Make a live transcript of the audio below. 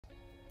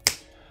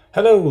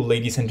Hello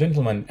ladies and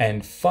gentlemen,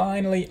 and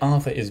finally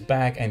Arthur is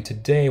back, and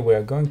today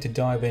we're going to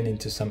dive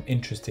into some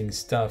interesting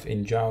stuff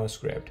in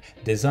JavaScript,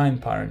 design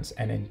patterns,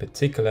 and in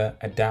particular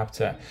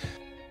adapter.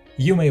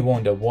 You may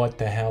wonder what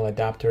the hell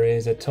adapter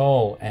is at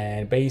all,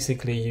 and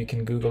basically you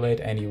can Google it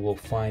and you will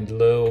find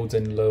loads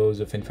and loads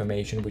of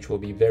information which will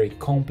be very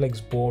complex,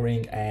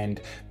 boring,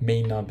 and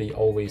may not be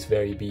always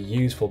be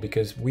useful,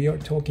 because we are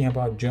talking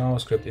about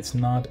JavaScript. It's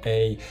not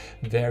a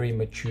very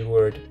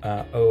matured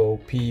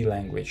OOP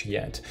language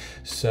yet.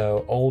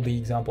 So all the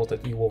examples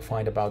that you will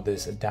find about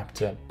this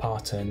adapter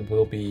pattern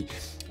will be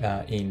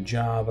in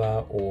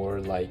Java or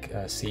like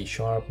C#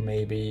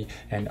 maybe,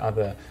 and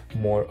other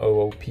more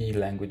OOP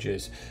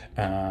languages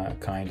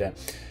kinda.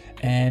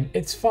 And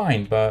it's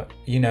fine, but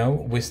you know,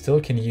 we still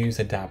can use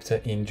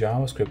adapter in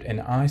JavaScript,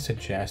 and I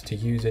suggest to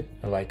use it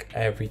like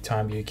every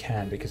time you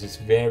can, because it's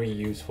very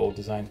useful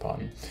design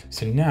pattern.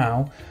 So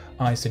now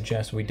I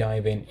suggest we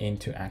dive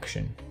into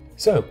action.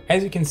 So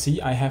as you can see,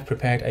 I have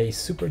prepared a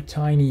super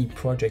tiny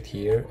project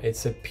here.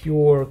 It's a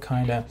pure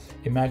kind of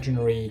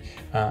imaginary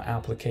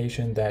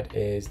application that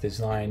is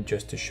designed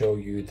just to show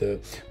you the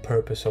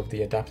purpose of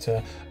the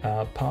adapter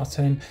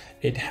pattern.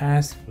 It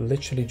has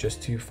literally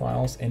just two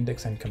files,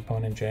 index and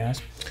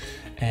component.js.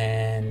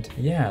 And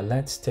yeah,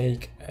 let's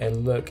take a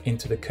look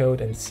into the code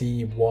and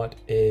see what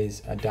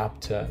is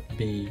adapter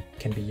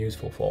can be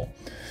useful for.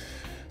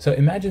 So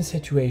imagine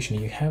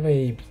situation, you have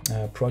a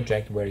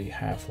project where you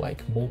have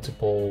like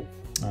multiple,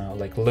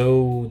 like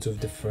loads of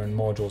different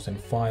modules and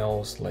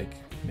files, like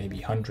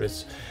maybe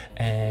hundreds.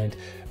 And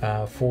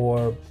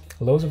for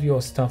loads of your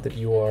stuff that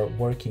you are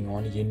working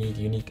on, you need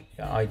unique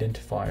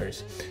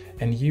identifiers.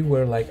 And you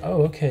were like,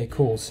 oh, okay,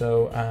 cool.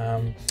 So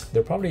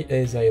there probably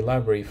is a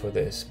library for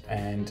this.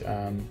 And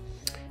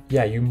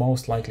yeah, you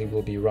most likely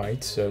will be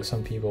right. So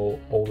some people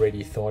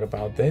already thought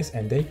about this,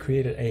 and they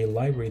created a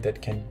library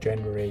that can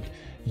generate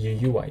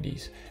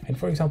UUIDs. And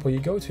for example, you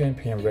go to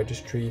npm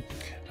registry,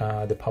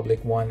 the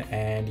public one,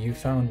 and you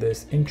found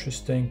this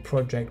interesting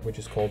project which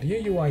is called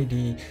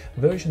UUID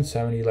version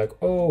 7. You're like,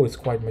 oh, it's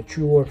quite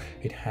mature.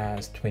 It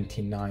has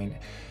 29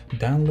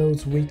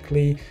 downloads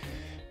weekly.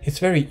 It's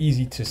very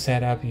easy to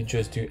set up. You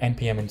just do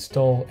npm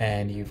install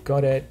and you've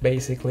got it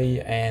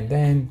basically, and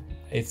then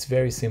it's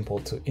very simple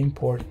to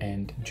import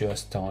and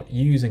just start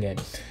using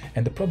it.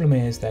 And the problem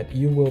is that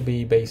you will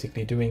be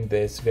basically doing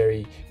this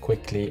very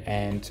quickly,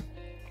 and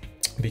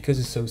because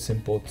it's so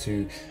simple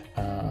to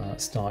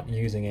start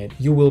using it,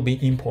 you will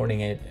be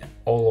importing it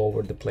all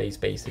over the place,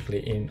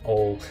 basically in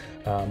all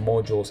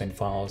modules and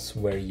files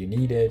where you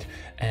need it,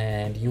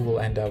 and you will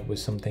end up with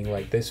something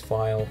like this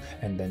file,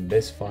 and then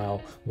this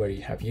file where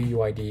you have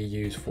UUID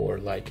used for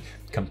like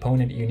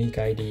component unique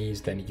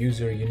IDs, then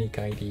user unique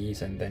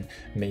IDs, and then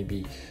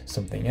maybe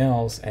something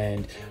else,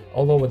 and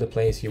all over the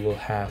place you will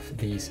have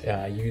these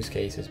use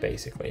cases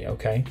basically,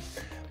 okay?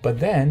 But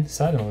then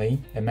suddenly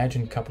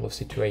imagine a couple of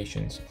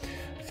situations.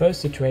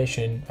 First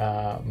situation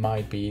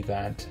might be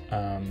that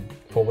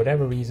for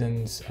whatever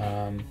reasons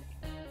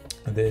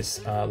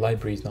this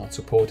library is not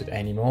supported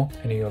anymore,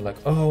 and you're like,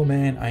 oh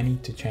man, I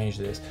need to change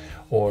this,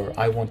 or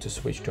I want to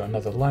switch to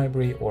another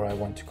library, or I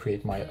want to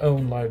create my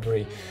own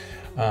library.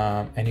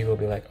 And you will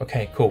be like,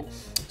 okay, cool,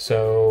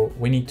 so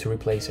we need to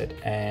replace it.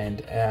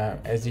 And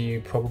as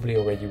you probably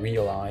already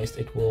realized,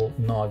 it will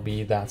not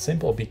be that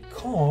simple,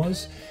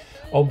 because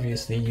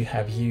obviously you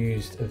have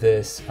used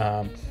this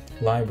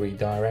library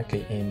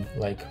directly in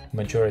like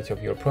majority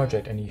of your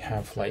project, and you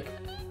have like,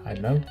 I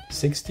don't know,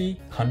 60,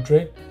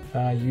 100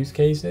 use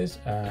cases,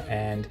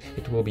 and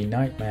it will be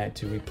nightmare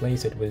to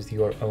replace it with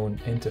your own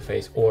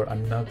interface or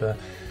another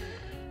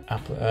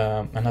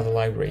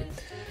library.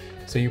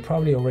 So you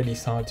probably already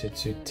started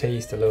to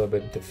taste a little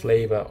bit the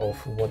flavor of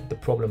what the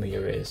problem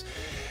here is.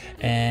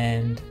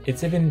 And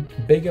it's even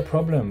bigger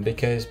problem,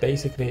 because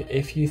basically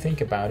if you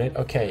think about it,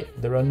 okay,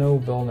 there are no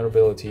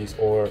vulnerabilities,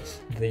 or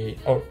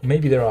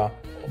maybe there are,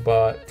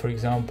 but for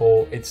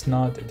example, it's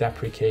not a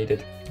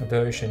deprecated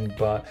version,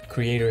 but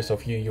creators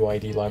of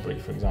UUID library,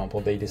 for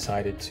example, they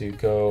decided to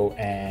go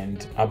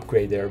and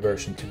upgrade their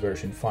version to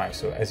version 5.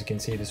 So as you can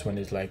see, this one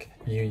is like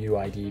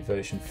UUID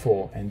version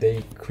 4, and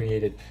they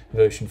created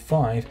version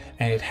 5,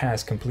 and it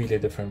has completely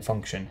different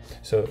function.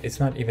 So it's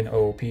not even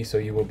OOP, so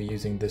you will be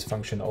using this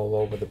function all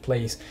over the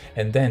place,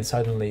 and then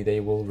suddenly they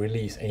will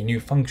release a new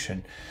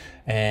function,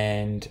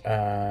 and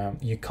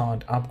you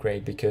can't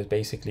upgrade because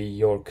basically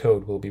your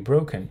code will be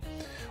broken,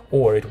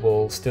 or it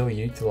will still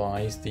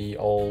utilize the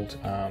old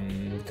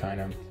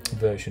kind of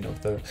version of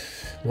the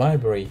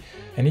library.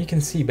 And you can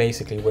see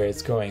basically where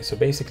it's going. So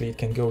basically it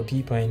can go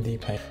deeper and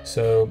deeper.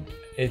 So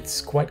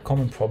it's quite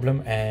common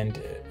problem, and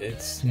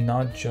it's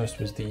not just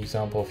with the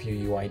example of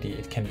UUID.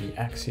 It can be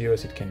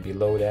Axios, it can be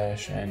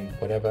Lodash, and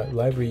whatever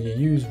library you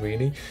use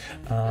really.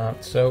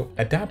 So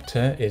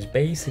adapter is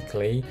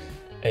basically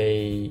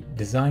a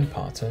design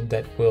pattern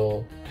that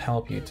will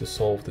help you to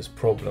solve this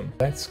problem.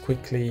 Let's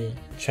quickly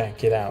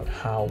check it out,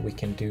 how we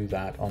can do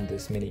that on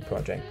this mini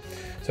project.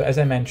 So as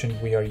I mentioned,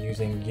 we are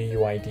using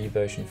UUID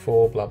version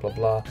 4, blah, blah,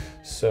 blah.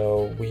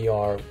 So we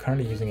are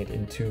currently using it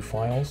in two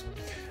files.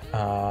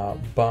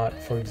 But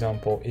for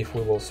example, if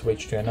we will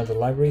switch to another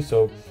library,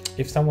 so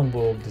if someone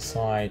will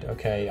decide,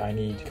 okay, I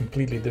need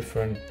completely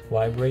different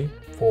library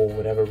for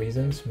whatever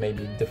reasons,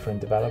 maybe different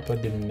developer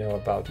didn't know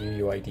about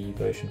UUID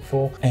version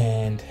 4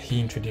 and he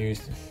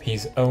introduced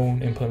his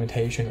own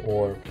implementation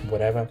or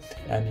whatever,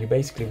 and you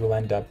basically will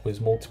end up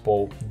with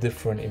multiple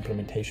different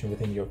implementation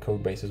within your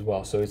code base as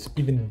well. So it's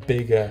even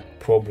bigger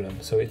problem.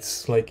 So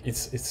it's like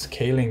it's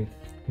scaling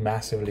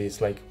massively.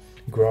 It's like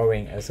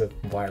growing as a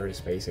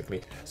virus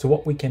basically. So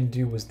what we can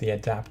do with the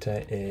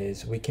adapter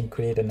is we can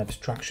create an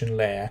abstraction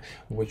layer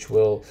which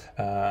will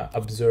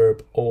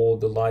observe all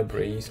the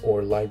libraries,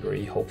 or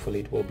library,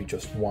 hopefully it will be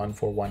just one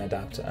for one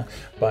adapter,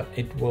 but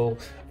it will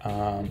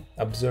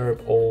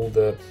observe all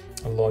the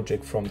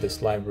logic from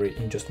this library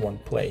in just one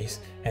place,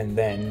 and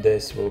then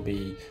this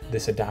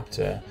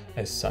adapter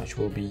as such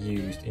will be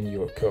used in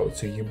your code.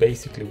 So you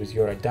basically, with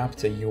your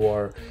adapter, you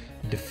are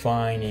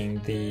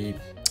defining the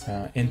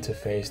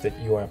interface that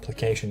your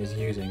application is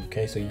using.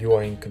 Okay, so you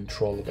are in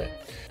control of it.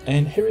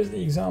 And here is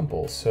the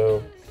example.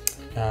 So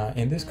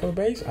in this code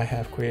base I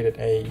have created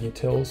a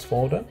utils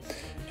folder,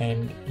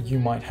 and you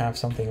might have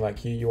something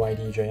like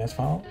UUID.js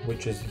file,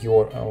 which is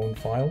your own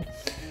file,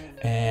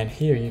 and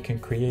here you can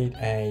create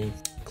a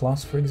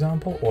class, for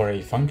example, or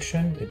a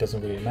function. It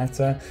doesn't really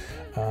matter,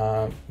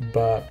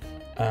 but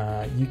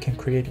you can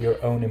create your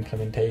own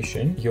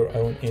implementation, your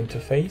own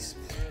interface.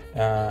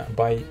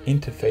 By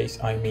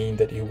interface, I mean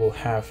that you will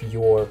have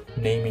your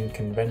naming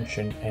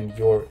convention and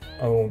your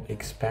own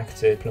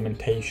expected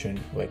implementation,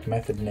 like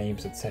method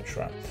names,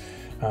 etc.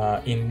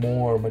 In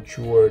more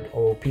matured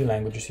OOP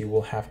languages, you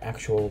will have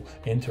actual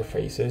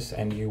interfaces,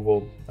 and you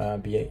will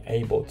be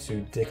able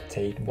to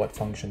dictate what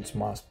functions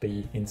must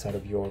be inside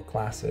of your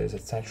classes,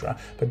 etc.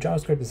 But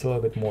JavaScript is a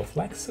little bit more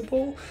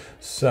flexible,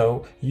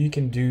 so you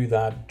can do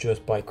that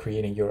just by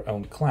creating your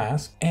own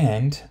class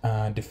and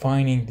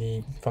defining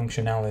the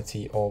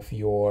functionality of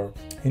your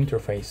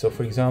interface. So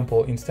for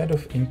example, instead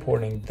of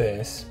importing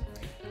this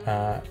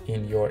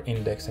in your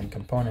index and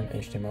component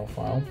HTML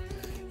file,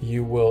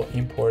 you will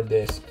import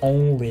this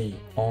only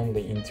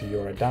into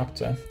your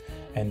adapter,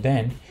 and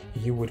then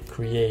you would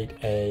create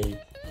a,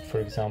 for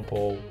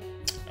example,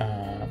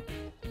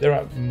 there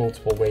are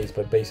multiple ways,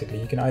 but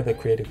basically you can either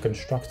create a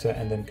constructor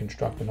and then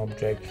construct an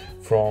object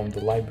from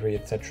the library,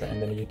 etc.,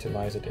 and then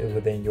utilize it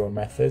within your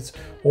methods,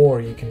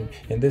 or you can,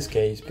 in this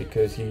case,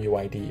 because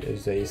UUID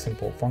is a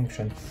simple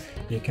function,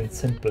 you can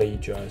simply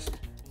just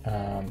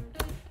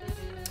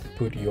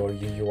put your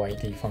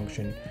UUID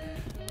function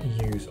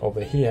use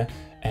over here,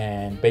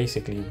 and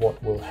basically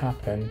what will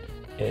happen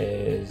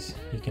is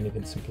you can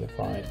even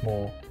simplify it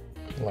more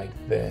like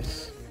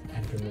this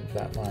and remove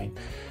that line.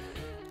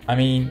 I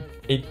mean,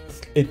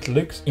 it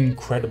looks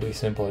incredibly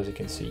simple, as you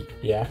can see,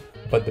 yeah,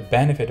 but the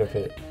benefit of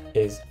it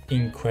is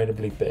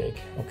incredibly big,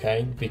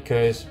 okay,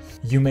 because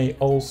you may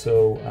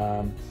also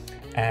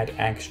add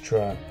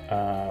extra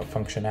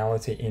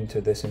functionality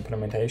into this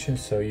implementation.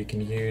 So you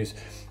can use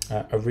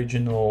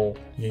original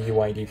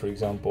UUID, for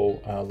example,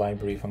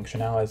 library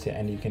functionality,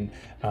 and you can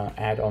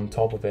add on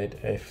top of it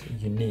if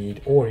you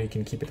need, or you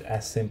can keep it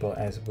as simple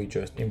as we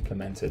just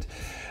implemented.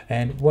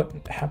 And what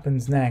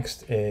happens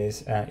next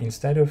is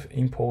instead of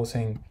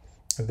importing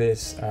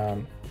this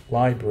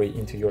library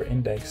into your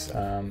index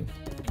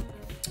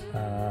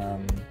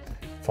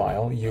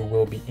file, you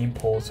will be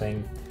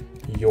importing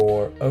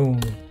your own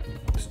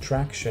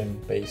abstraction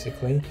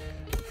basically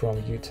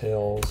from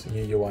utils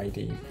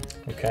UUID,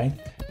 okay,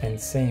 and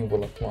same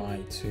will apply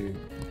to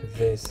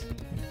this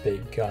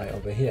big guy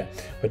over here.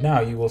 But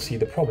now you will see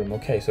the problem.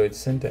 Okay, so it's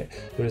syntax,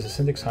 there is a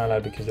syntax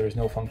highlight because there is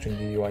no function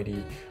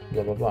UUID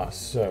blah blah blah.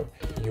 So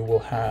you will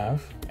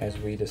have, as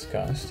we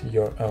discussed,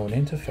 your own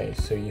interface.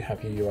 So you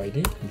have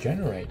UUID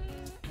generate,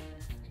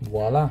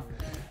 voila,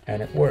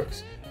 and it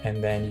works.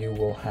 And then you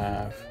will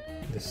have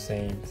the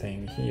same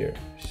thing here.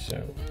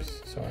 So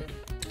sorry,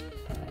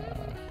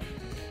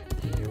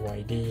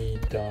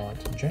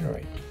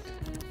 UUID.generate,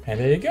 and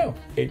there you go.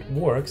 It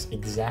works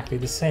exactly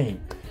the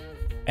same,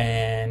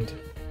 and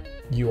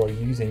you are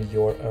using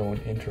your own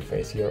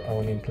interface, your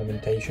own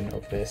implementation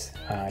of this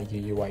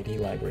UUID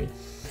library.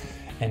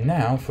 And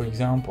now, for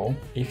example,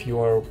 if you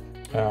are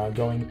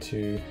going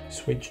to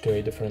switch to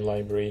a different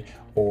library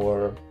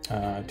or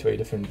to a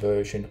different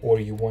version, or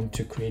you want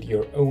to create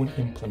your own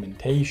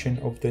implementation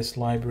of this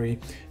library,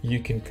 you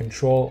can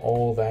control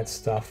all that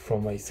stuff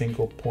from a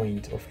single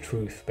point of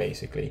truth.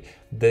 Basically,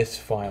 this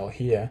file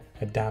here,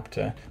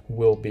 adapter,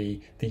 will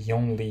be the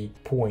only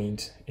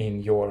point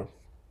in your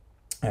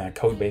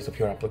code base of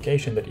your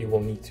application that you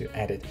will need to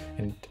edit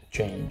and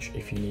change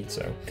if you need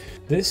so.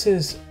 This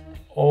is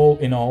all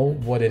in all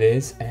what it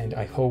is, and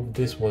I hope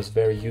this was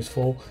very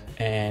useful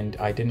and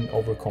I didn't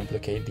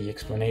overcomplicate the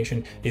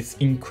explanation. It's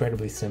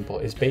incredibly simple.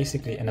 It's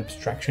basically an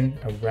abstraction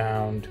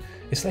around,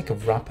 it's like a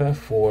wrapper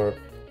for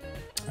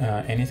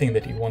anything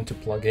that you want to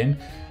plug in,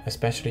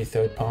 especially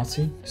third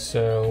party.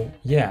 So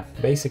yeah,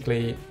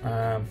 basically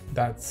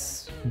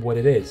that's what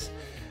it is.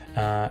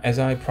 As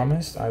I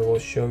promised, I will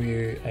show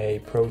you a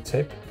pro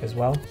tip as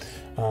well.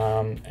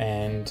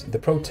 And the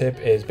pro tip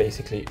is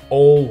basically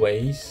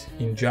always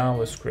in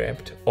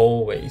JavaScript,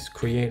 always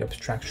create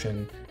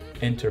abstraction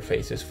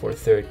interfaces for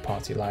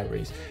third-party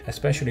libraries,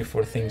 especially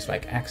for things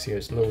like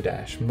Axios,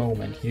 Lodash,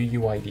 Moment,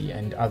 UUID,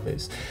 and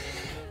others.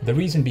 The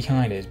reason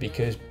behind it is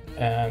because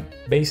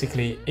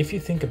basically, if you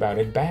think about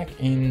it, back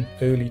in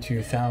early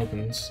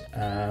 2000s,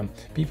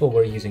 people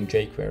were using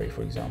jQuery,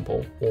 for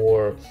example,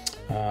 or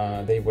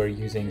they were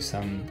using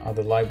some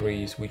other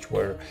libraries which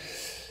were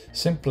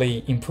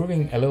simply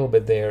improving a little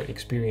bit their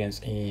experience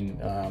in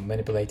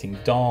manipulating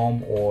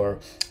DOM, or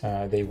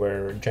they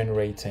were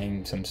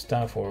generating some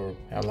stuff or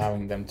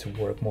allowing them to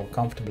work more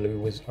comfortably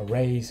with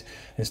arrays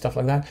and stuff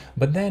like that.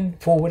 But then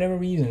for whatever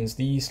reasons,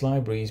 these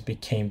libraries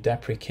became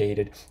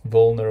deprecated,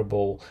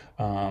 vulnerable,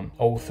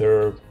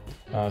 author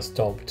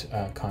stopped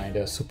kind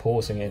of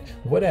supporting it,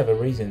 whatever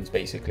reasons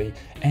basically,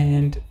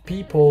 and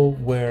people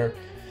were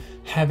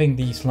having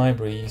these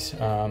libraries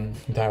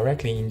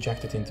directly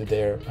injected into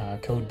their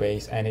code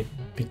base, and it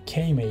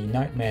became a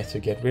nightmare to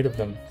get rid of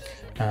them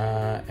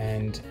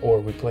or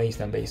replace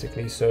them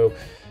basically. So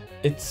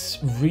it's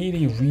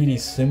really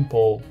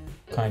simple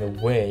kind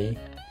of way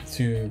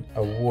to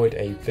avoid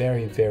a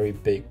very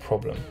big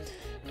problem,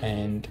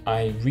 and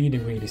I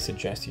really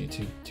suggest you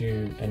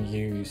to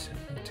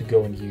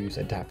go and use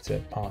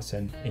adapter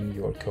parser in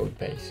your code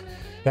base.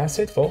 That's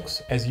it,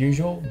 folks. As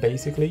usual,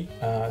 basically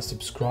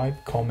subscribe,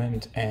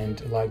 comment,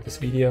 and like this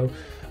video.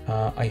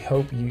 I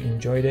hope you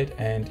enjoyed it,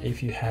 and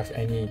if you have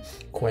any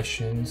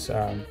questions,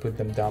 put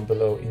them down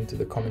below into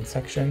the comment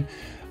section.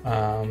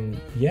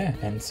 Yeah,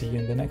 and see you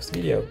in the next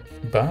video.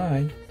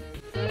 Bye.